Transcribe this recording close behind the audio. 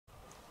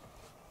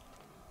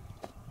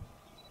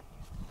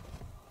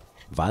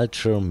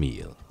Vulture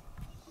meal.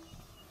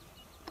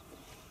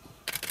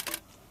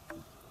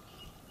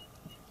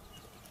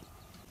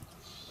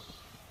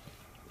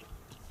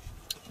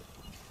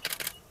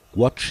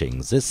 Watching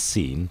this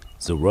scene,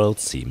 the world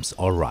seems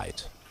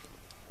alright.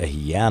 A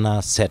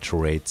hyena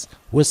saturates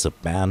with a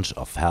bunch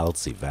of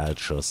healthy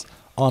vultures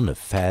on a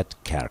fat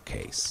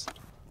carcass.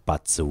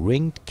 But the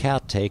winged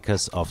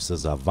caretakers of the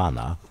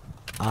savannah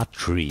are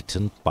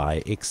threatened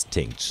by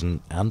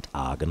extinction and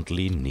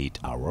urgently need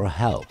our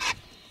help.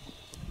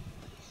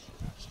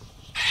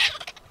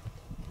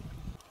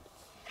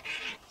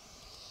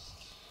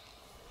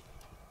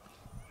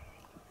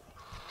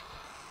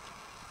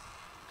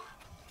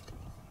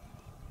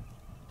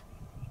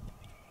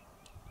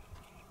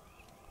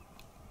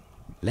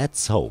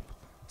 Let's hope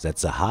that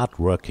the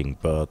hard-working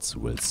birds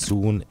will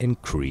soon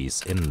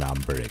increase in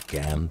number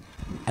again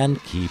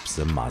and keep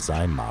the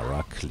Maasai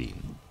Mara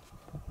clean.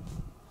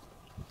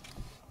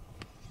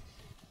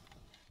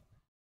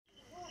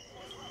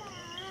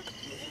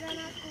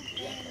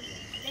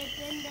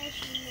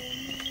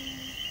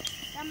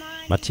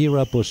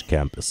 Matira Bush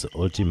Camp is the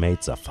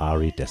ultimate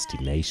safari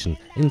destination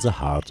in the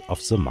heart of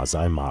the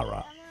Maasai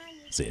Mara.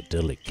 The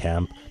idyllic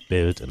camp,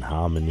 built in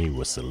harmony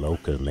with the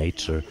local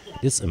nature,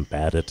 is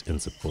embedded in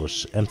the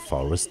bush and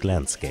forest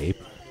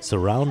landscape,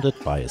 surrounded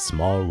by a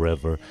small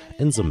river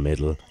in the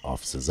middle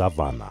of the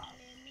savannah.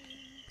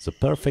 The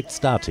perfect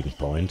starting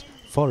point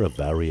for a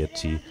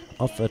variety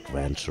of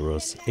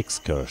adventurous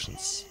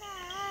excursions.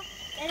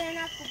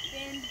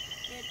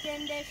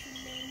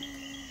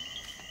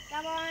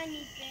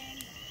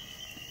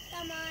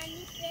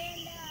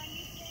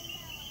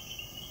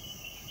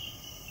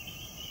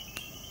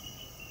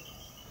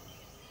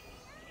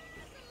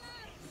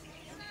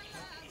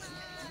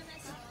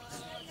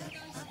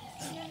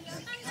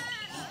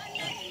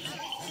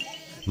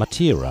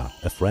 Matira,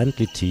 a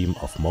friendly team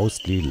of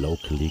mostly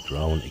locally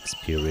grown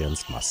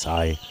experienced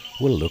Maasai,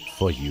 will look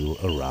for you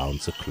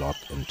around the clock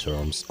in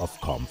terms of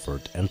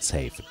comfort and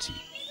safety.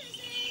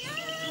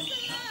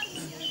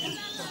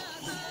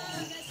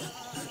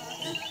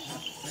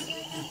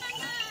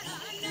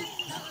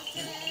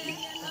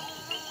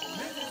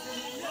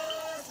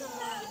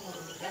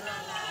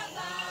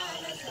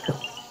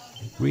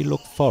 We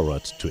look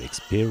forward to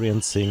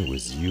experiencing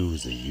with you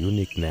the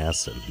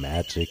uniqueness and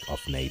magic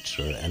of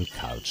nature and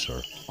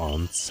culture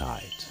on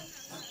site.